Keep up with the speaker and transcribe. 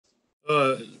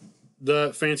Uh,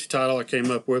 the fancy title I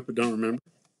came up with, but don't remember.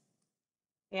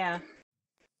 Yeah.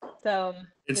 So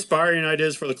Inspiring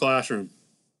ideas for the classroom.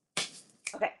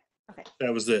 okay. Okay.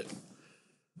 That was it.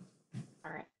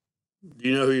 All right. Do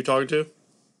you know who you're talking to?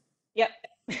 Yep.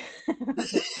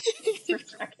 Thanks for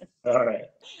checking. All right.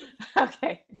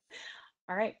 Okay.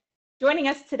 All right. Joining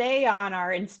us today on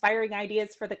our Inspiring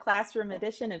Ideas for the Classroom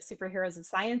edition of Superheroes of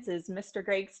Science is Mr.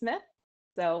 Greg Smith.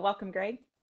 So welcome, Greg.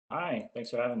 Hi,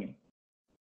 thanks for having me.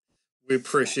 We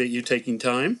appreciate you taking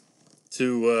time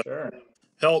to Sure.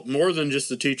 help more than just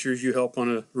the teachers you help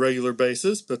on a regular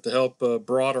basis, but to help a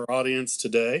broader audience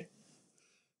today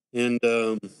and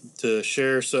to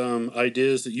share some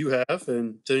ideas that you have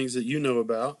and things that you know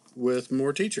about with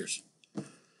more teachers.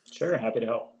 Sure, happy to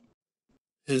help.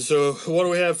 And so, what do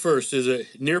we have first? Is it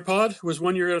Nearpod was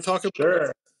one you're going to talk about?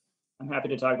 Sure. I'm happy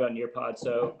to talk about Nearpod.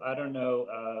 So I don't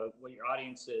know what your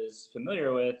audience is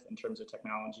familiar with in terms of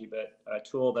technology, but a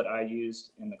tool that I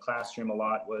used in the classroom a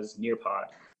lot was Nearpod.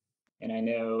 And I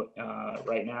know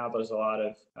right now there's a lot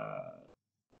of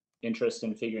interest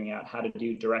in figuring out how to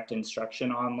do direct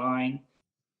instruction online.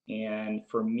 And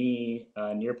for me,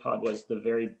 Nearpod was the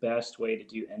very best way to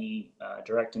do any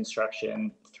direct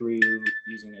instruction through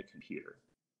using a computer.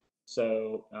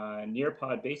 So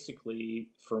Nearpod basically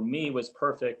for me was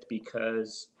perfect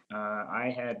because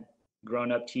I had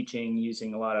grown up teaching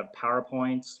using a lot of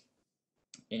PowerPoints.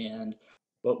 And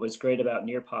what was great about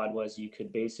Nearpod was you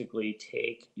could basically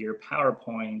take your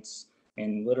PowerPoints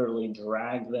and literally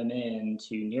drag them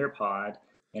into Nearpod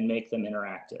and make them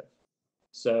interactive.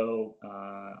 So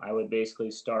I would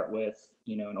basically start with,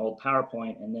 an old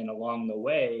PowerPoint, and then along the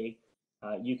way,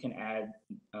 you can add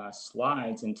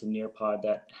slides into Nearpod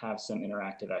that have some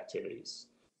interactive activities.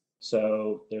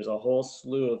 So there's a whole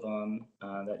slew of them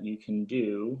that you can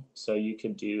do. So you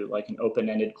could do like an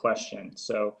open-ended question.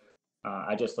 So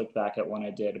I just looked back at one I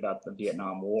did about the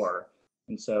Vietnam War.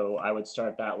 And so I would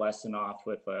start that lesson off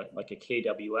with a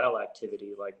KWL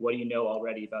activity, like what do you know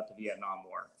already about the Vietnam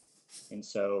War? And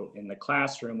so in the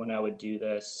classroom, when I would do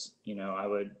this, I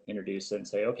would introduce it and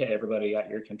say, okay, everybody at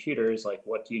your computers, like,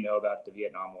 what do you know about the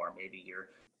Vietnam War? Maybe your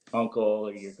uncle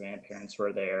or your grandparents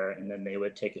were there. And then they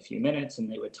would take a few minutes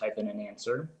and they would type in an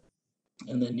answer.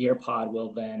 And the Nearpod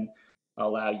will then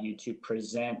allow you to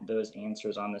present those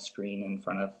answers on the screen in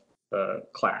front of the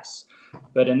class.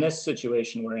 But in this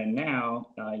situation we're in now,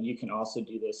 you can also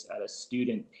do this at a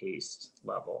student-paced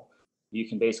level. You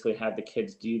can basically have the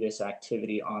kids do this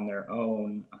activity on their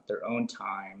own at their own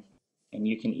time, and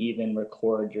you can even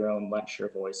record your own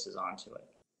lecture voices onto it.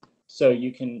 So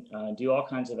you can do all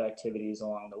kinds of activities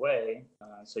along the way.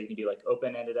 So you can do like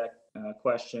open-ended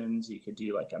questions. You could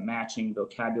do like a matching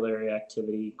vocabulary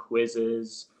activity,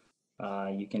 quizzes.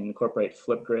 You can incorporate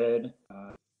Flipgrid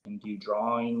and do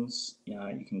drawings.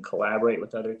 You can collaborate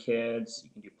with other kids. You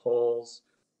can do polls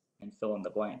and fill in the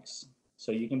blanks.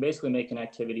 So you can basically make an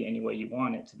activity any way you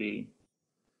want it to be.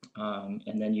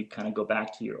 And then you kind of go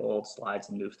back to your old slides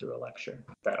and move through a lecture.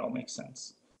 If that all makes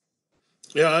sense.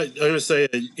 Yeah, I'm going to say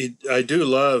I do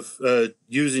love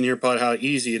using Nearpod, how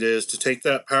easy it is to take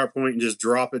that PowerPoint and just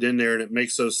drop it in there and it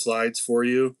makes those slides for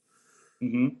you.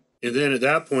 Mm-hmm. And then at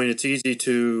that point, it's easy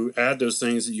to add those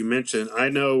things that you mentioned. I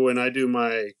know when I do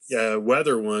my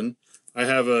weather one, I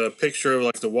have a picture of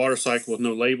like the water cycle with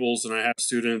no labels, and I have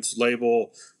students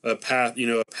label a path,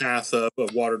 a path of a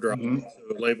water drop. Mm-hmm.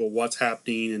 So label what's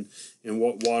happening and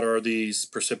what water are these,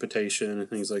 precipitation and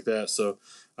things like that. So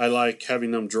I like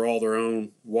having them draw their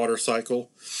own water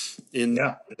cycle in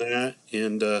that.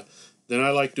 And then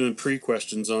I like doing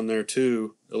pre-questions on there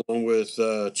too, along with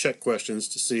check questions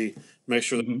to see, make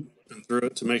sure they're through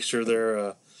it, to make sure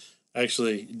they're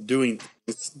actually doing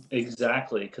things.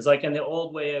 Exactly. Because like in the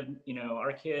old way of,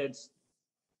 our kids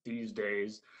these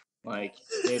days, like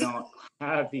they don't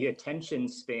have the attention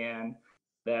span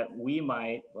that we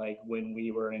might like when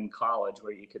we were in college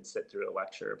where you could sit through a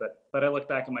lecture. But I look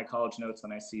back at my college notes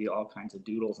and I see all kinds of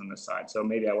doodles on the side. So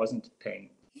maybe I wasn't paying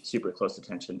super close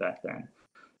attention back then.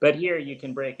 But here you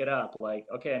can break it up like,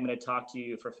 okay, I'm going to talk to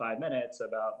you for 5 minutes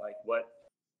about like what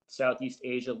Southeast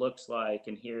Asia looks like,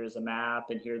 and here's a map,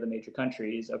 and here are the major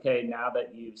countries. Okay, now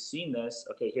that you've seen this,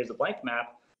 okay, here's a blank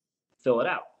map, fill it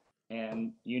out.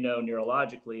 And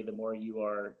neurologically, the more you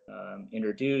are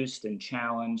introduced and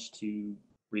challenged to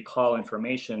recall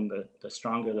information, the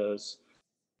stronger those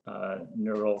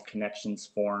neural connections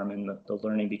form, and the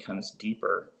learning becomes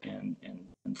deeper and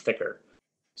thicker.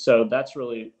 So that's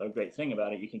really a great thing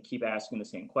about it. You can keep asking the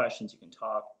same questions, you can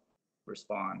talk,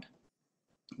 respond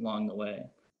along the way.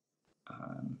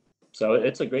 So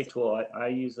it's a great tool. I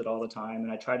use it all the time,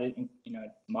 and I try to,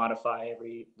 modify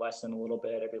every lesson a little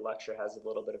bit. Every lecture has a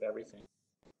little bit of everything.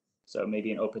 So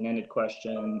maybe an open-ended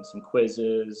question, some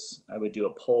quizzes. I would do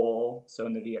a poll. So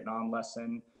in the Vietnam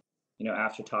lesson,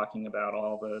 after talking about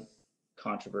all the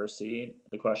controversy,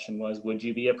 the question was, would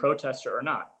you be a protester or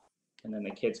not? And then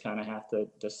the kids kind of have to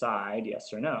decide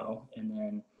yes or no. And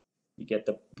then you get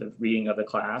the reading of the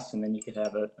class, and then you could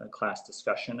have a class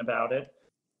discussion about it.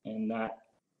 And that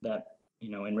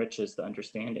enriches the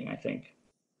understanding, I think.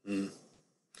 Mm.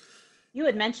 You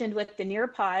had mentioned with the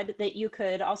Nearpod that you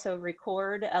could also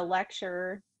record a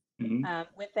lecture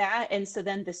with that, and so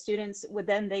then the students would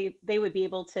they would be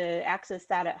able to access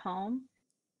that at home.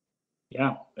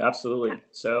 Yeah, absolutely.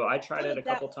 So I tried it a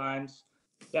couple times.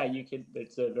 Yeah, you could.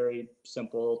 It's a very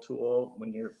simple tool.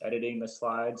 When you're editing the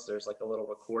slides, there's like a little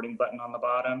recording button on the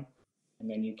bottom, and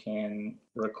then you can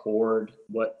record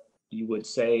what you would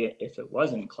say if it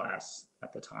was in class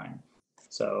at the time.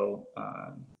 So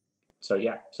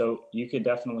you could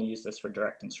definitely use this for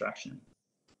direct instruction,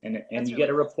 and you get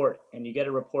a report,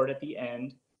 at the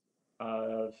end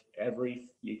of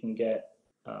you can get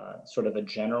sort of a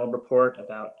general report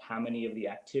about how many of the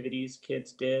activities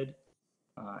kids did.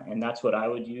 And that's what I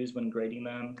would use when grading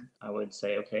them. I would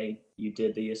say, okay, you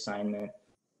did the assignment,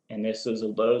 and this was a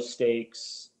low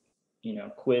stakes,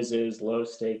 quizzes, low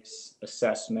stakes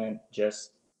assessment.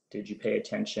 Just did you pay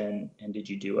attention and did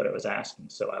you do what it was asking?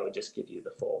 So I would just give you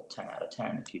the full 10 out of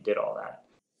 10 if you did all that.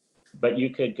 But you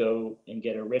could go and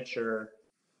get a richer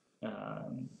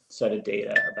set of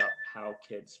data about how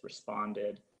kids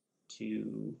responded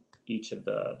to each of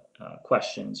the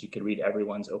questions. You could read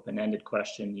everyone's open-ended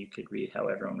question. You could read how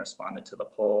everyone responded to the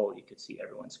poll. You could see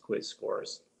everyone's quiz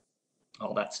scores,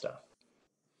 all that stuff.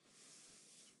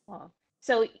 Well,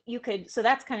 so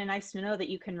that's kind of nice to know that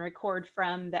you can record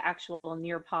from the actual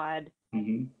Nearpod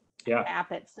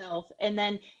app itself. And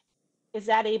then is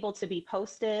that able to be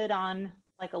posted on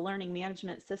like a learning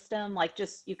management system? Like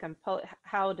just you can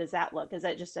how does that look? Is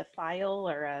that just a file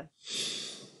or a?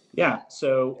 Yeah,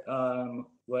 so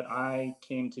what I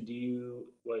came to do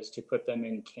was to put them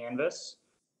in Canvas.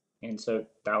 And so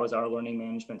that was our learning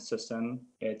management system.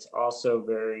 It's also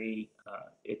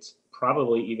it's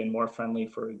probably even more friendly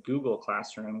for a Google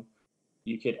Classroom.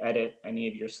 You could edit any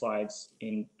of your slides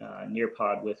in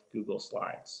Nearpod with Google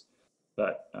Slides,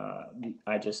 but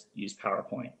I just use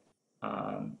PowerPoint.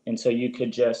 And so you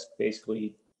could just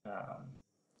basically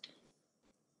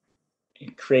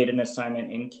create an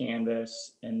assignment in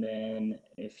Canvas, and then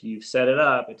if you set it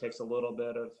up, it takes a little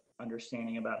bit of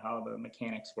understanding about how the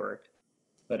mechanics work,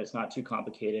 but it's not too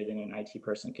complicated, and an IT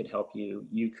person could help you.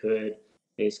 You could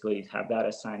basically have that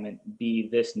assignment be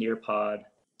this Nearpod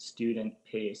student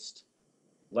paced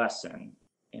lesson,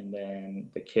 and then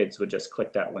the kids would just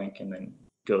click that link and then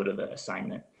go to the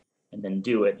assignment and then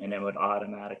do it, and it would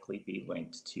automatically be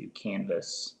linked to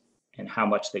Canvas and how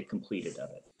much they completed of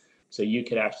it. So you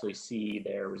could actually see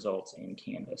their results in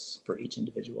Canvas for each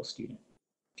individual student.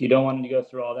 If you don't want to go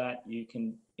through all that, you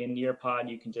can, in Nearpod,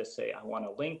 you can just say, I want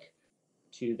a link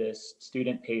to this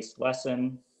student-paced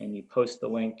lesson, and you post the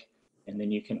link, and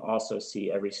then you can also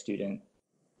see every student,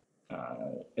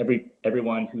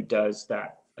 everyone who does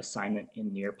that assignment in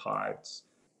Nearpod's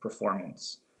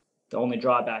performance. The only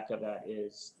drawback of that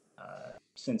is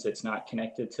since it's not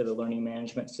connected to the learning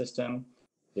management system,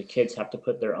 the kids have to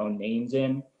put their own names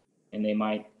in, and they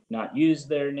might not use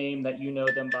their name that you know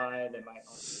them by. They might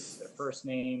not use their first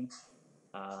name.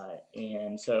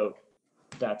 And so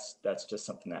that's just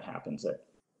something that happens that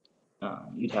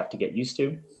you'd have to get used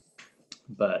to.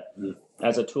 But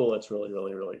as a tool, it's really,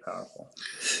 really, really powerful.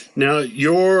 Now,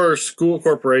 your school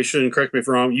corporation, correct me if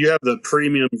I'm wrong, you have the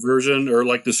premium version or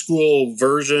like the school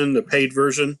version, the paid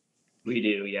version? We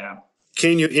do, yeah.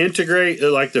 Can you integrate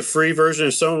like the free version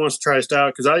if someone wants to try this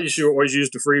out? Because I always use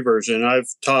the free version. I've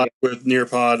taught with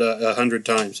Nearpod 100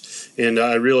 times, and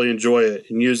I really enjoy it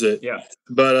and use it. Yeah.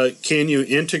 But can you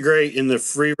integrate in the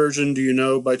free version? Do you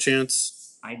know by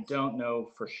chance? I don't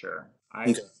know for sure.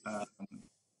 I've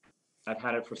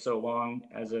had it for so long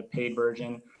as a paid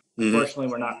version. Unfortunately,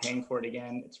 we're not paying for it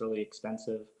again. It's really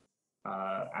expensive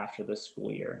after this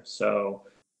school year. So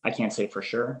I can't say for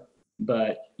sure,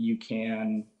 but you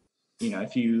can,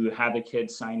 if you have the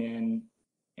kids sign in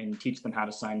and teach them how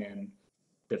to sign in,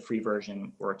 the free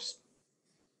version works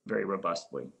very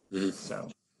robustly. So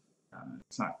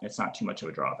it's not too much of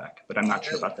a drawback, but I'm not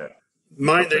sure about that.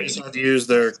 Mine, they just had to use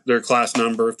their class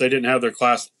number. If they didn't have their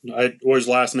class, I always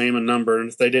last name and number. And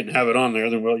if they didn't have it on there,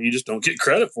 then, well, you just don't get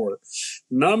credit for it.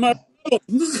 Not my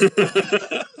problem.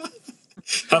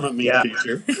 I'm a mean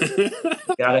teacher. You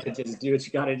gotta just do what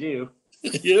you gotta do.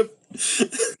 Yep.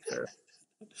 Sure.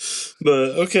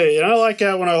 But okay, and I like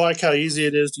that one. I like how easy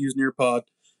it is to use Nearpod.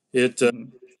 It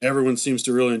everyone seems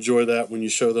to really enjoy that when you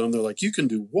show them. They're like, "You can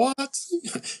do what?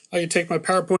 I can take my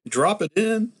PowerPoint, drop it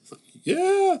in."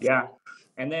 Yeah. Yeah.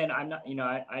 And then I'm not,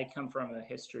 I come from a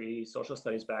history, social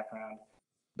studies background,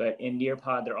 but in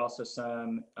Nearpod, there are also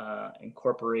some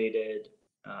incorporated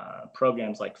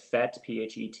programs like PhET,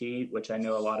 PhET, which I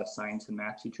know a lot of science and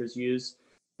math teachers use.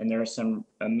 And there are some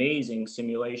amazing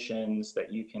simulations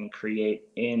that you can create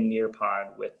in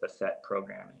Nearpod with the PhET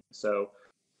programming. So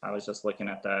I was just looking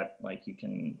at that, like you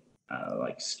can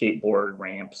like skateboard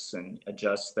ramps and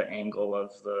adjust the angle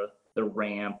of the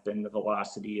ramp and the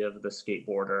velocity of the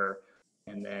skateboarder,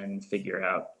 and then figure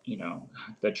out,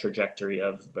 the trajectory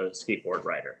of the skateboard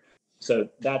rider. So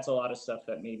that's a lot of stuff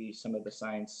that maybe some of the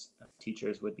science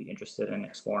teachers would be interested in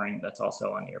exploring. That's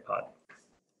also on Nearpod.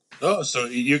 Oh, so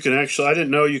you can actually, I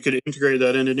didn't know you could integrate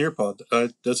that into Nearpod.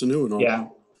 That's a new one. Yeah.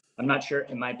 I'm not sure.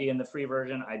 It might be in the free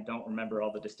version. I don't remember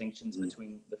all the distinctions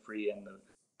between the free and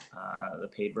the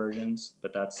paid versions,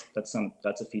 but that's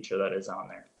a feature that is on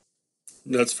there.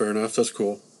 That's fair enough. That's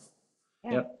cool.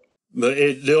 Yeah. Yep. But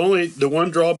the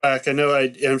one drawback, I know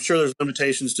I'm sure there's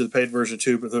limitations to the paid version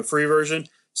too, but the free version,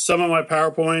 some of my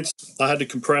PowerPoints, I had to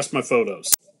compress my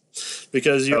photos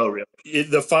because Oh, really?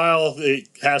 the file, it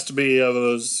has to be of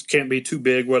those, can't be too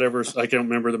big, whatever. I can't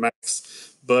remember the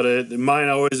max, but mine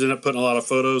always end up putting a lot of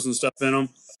photos and stuff in them.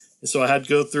 So I had to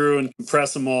go through and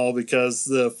compress them all because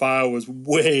the file was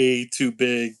way too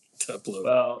big to upload.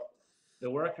 Well, the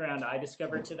workaround I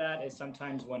discovered to that is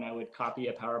sometimes when I would copy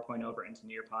a PowerPoint over into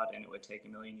Nearpod, and it would take a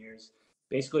million years.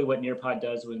 Basically, what Nearpod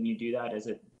does when you do that is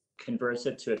it converts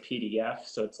it to a PDF.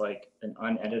 So it's like an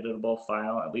uneditable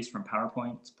file, at least from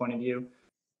PowerPoint's point of view.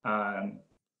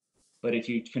 But if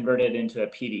you convert it into a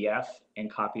PDF and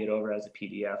copy it over as a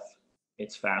PDF,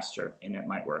 it's faster and it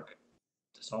might work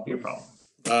to solve your problem.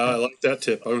 I like that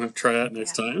tip. I'm going to try that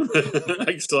next time. I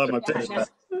can still have my Yeah,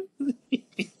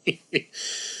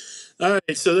 All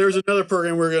right, so there's another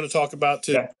program we're going to talk about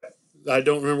too. Okay. I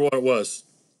don't remember what it was.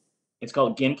 It's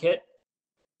called Gimkit.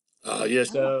 Yes.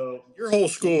 So your whole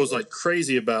school was like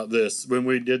crazy about this when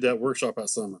we did that workshop that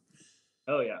summer.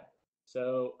 Oh yeah.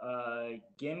 So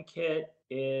Gimkit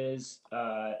is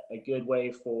a good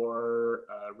way for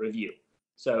review.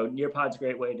 So Nearpod's a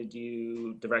great way to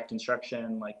do direct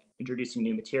instruction, like introducing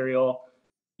new material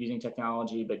using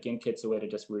technology, but Gimkit's a way to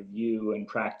just review and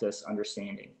practice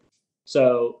understanding.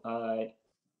 So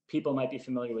people might be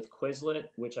familiar with Quizlet,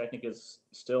 which I think is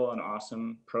still an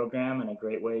awesome program and a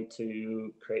great way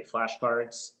to create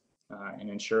flashcards and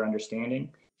ensure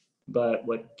understanding. But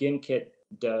what Gimkit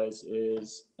does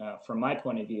is, from my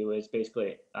point of view, is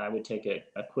basically I would take a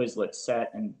Quizlet set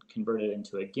and convert it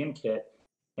into a Gimkit,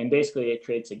 and basically it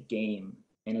creates a game,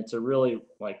 and it's a really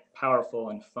like powerful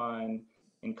and fun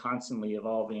and constantly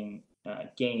evolving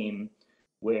game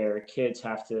where kids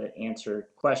have to answer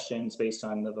questions based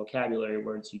on the vocabulary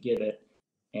words you give it,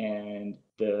 and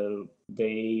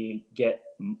they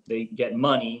get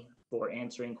money for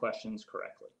answering questions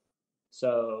correctly.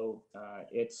 So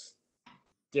it's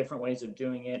different ways of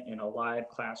doing it in a live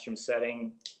classroom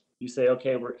setting. You say,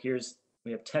 okay,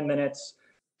 we have 10 minutes,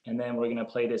 and then we're going to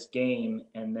play this game,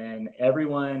 and then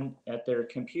everyone at their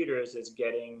computers is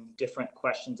getting different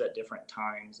questions at different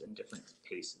times and different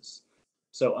paces.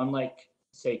 So unlike,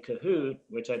 say, Kahoot,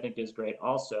 which I think is great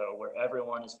also, where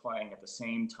everyone is playing at the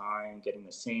same time, getting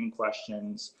the same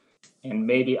questions, and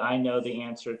maybe I know the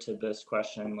answer to this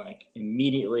question like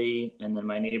immediately, and then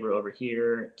my neighbor over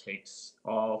here takes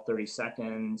all 30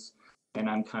 seconds, and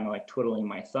I'm kind of like twiddling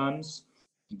my thumbs.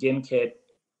 Gimkit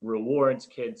rewards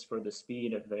kids for the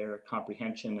speed of their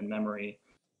comprehension and memory,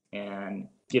 and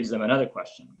gives them another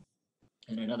question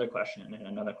and another question and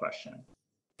another question.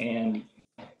 And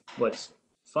what's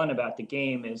fun about the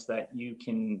game is that you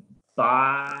can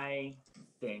buy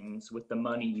things with the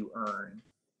money you earn.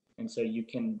 And so you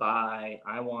can buy,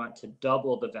 I want to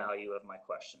double the value of my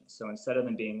questions. So instead of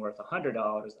them being worth $100,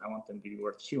 I want them to be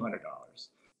worth $200.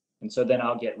 And so then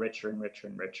I'll get richer and richer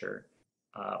and richer.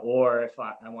 Or if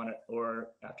I want to, or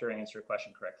after I answer a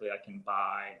question correctly,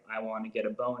 I want to get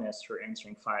a bonus for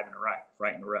answering 5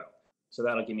 right in a row. So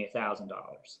that'll give me $1,000.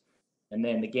 And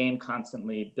then the game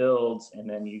constantly builds, and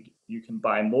then you can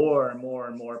buy more and more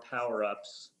and more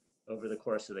power-ups over the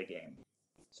course of the game.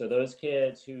 So those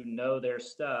kids who know their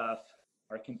stuff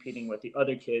are competing with the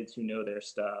other kids who know their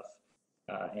stuff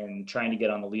and trying to get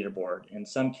on the leaderboard. And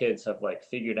some kids have like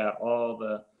figured out all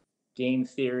the game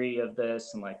theory of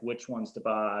this and like which ones to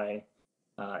buy.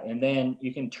 And then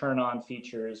you can turn on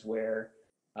features where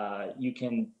you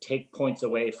can take points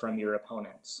away from your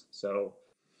opponents. So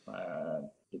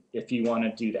if you want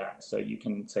to do that. So you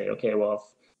can say, okay, well, if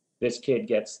this kid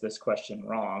gets this question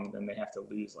wrong, then they have to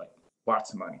lose like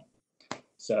lots of money.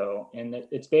 So, and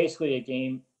it's basically a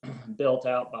game built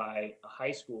out by a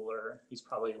high schooler. He's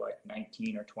probably like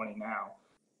 19 or 20 now.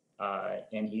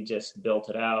 And he just built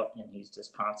it out, and he's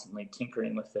just constantly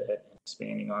tinkering with it and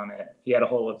expanding on it. He had a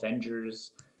whole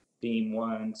Avengers theme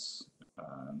once,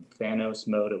 Thanos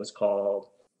mode it was called.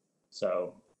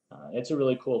 So it's a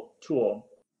really cool tool.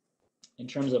 In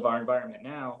terms of our environment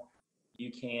now,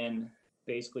 you can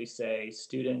basically say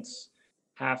students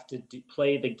have to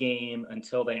play the game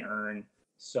until they earn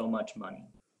so much money.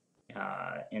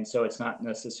 And so it's not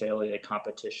necessarily a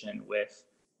competition with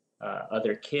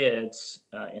other kids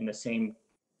in the same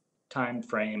time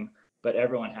frame, but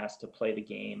everyone has to play the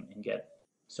game and get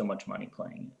so much money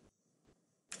playing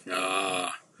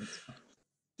it.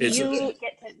 Do you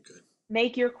get to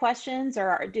make your questions,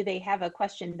 or do they have a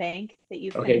question bank that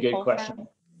you can good pull question. from?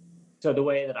 So the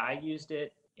way that I used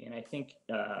it, and I think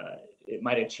it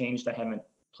might have changed. I haven't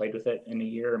played with it in a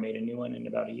year or made a new one in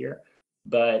about a year.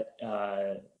 But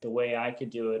the way I could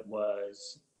do it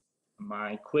was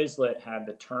my Quizlet had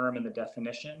the term and the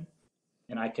definition,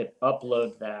 and I could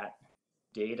upload that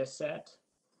data set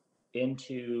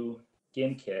into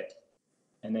Gimkit,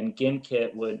 and then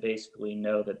Gimkit would basically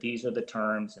know that these are the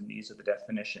terms and these are the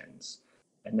definitions,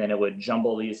 and then it would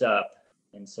jumble these up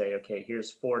and say, okay,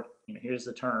 here's four, here's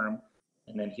the term,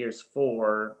 and then here's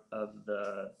four of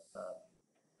the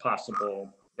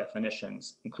possible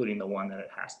definitions, including the one that it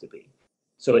has to be.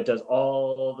 So it does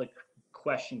all the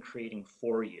question creating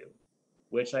for you,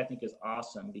 which I think is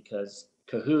awesome, because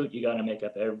Kahoot, you got to make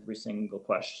up every single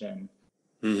question.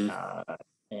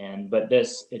 But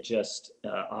this, it just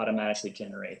automatically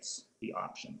generates the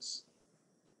options.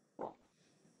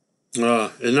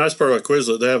 The nice part about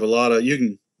Quizlet, they have a lot of, you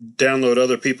can download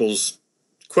other people's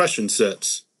question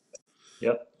sets.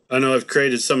 Yep. I know I've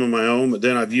created some of my own, but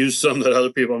then I've used some that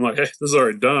other people, I'm like, hey, this is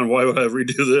already done. Why would I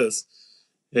redo this?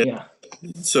 Yeah.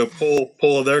 So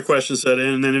pull their question set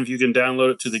in, and then if you can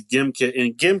download it to the Gimkit.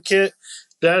 And Gimkit,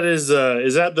 that is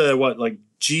that the what, like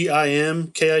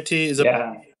GIMKIT? Is that?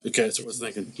 Yeah. Okay, that's what I was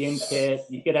thinking. Gimkit.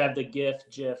 You could have the GIF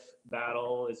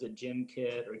battle. Is it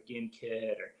Gimkit or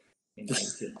Gimkit? Or you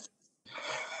could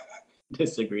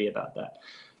disagree about that.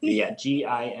 But yeah,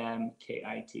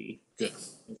 GIMKIT. Good.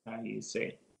 Is how you say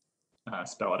it.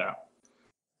 Spell it out.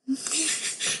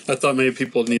 I thought maybe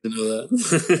people need to know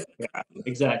that. Yeah,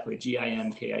 exactly.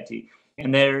 GIMKIT.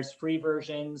 And there's free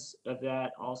versions of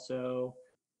that also.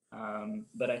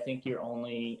 But I think you're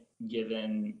only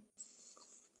given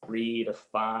 3 to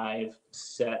 5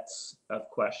 sets of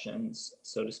questions,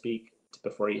 so to speak,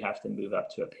 before you have to move up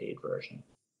to a paid version.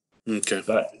 Okay.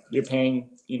 But you're paying,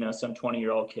 some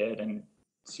 20-year-old kid in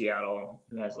Seattle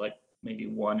who has like maybe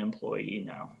 1 employee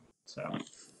now. So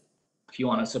if you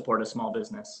want to support a small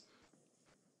business.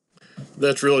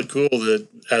 That's really cool that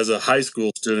as a high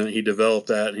school student, he developed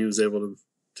that and he was able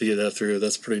to get that through.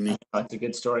 That's pretty neat. That's a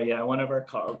good story. Yeah, one of our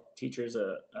teachers,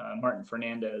 Martin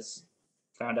Fernandez,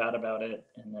 found out about it,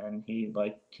 and then he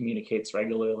communicates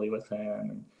regularly with him.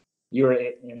 And you were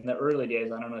in the early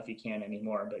days, I don't know if you can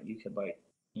anymore, but you could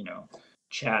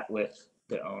chat with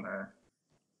the owner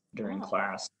during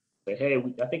class. Say, hey,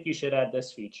 I think you should add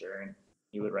this feature, and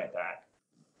he would write back.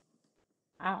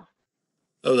 Wow.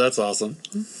 Oh, that's awesome.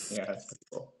 Yeah, that's pretty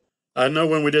cool. I know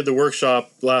when we did the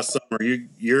workshop last summer, you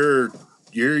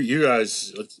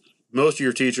guys, most of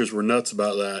your teachers were nuts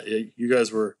about that. You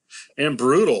guys were, and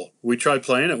brutal. We tried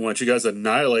playing it once. You guys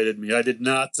annihilated me. I did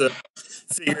not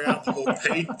figure out the whole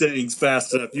paint things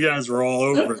fast enough. You guys were all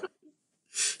over it.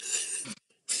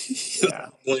 Yeah.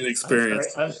 An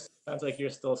experience. Sounds like you're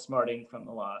still smarting from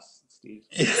the loss, Steve.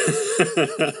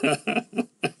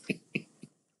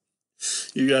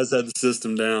 You guys had the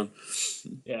system down.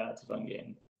 Yeah, it's a fun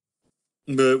game.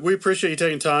 But we appreciate you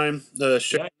taking time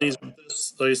sharing these with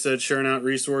us. Like I said, sharing out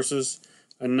resources.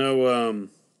 I know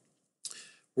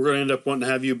we're going to end up wanting to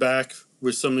have you back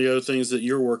with some of the other things that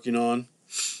you're working on.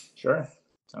 Sure.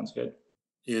 Sounds good.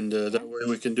 And that way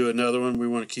we can do another one. We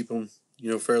want to keep them,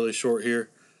 fairly short here.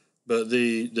 But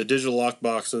the digital lock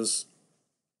boxes.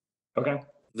 Okay.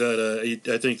 That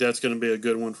I think that's going to be a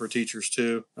good one for teachers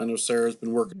too. I know Sarah's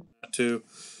been working on that too.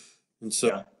 And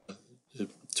so the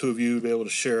two of you be able to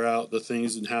share out the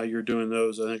things and how you're doing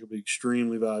those, I think will be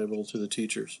extremely valuable to the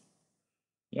teachers.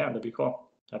 Yeah, that'd be cool.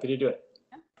 Happy to do it.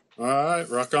 All right,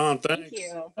 rock on. Thanks. Thank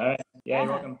you. All right. Yeah,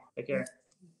 you're welcome. Take care.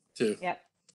 Too. Yep.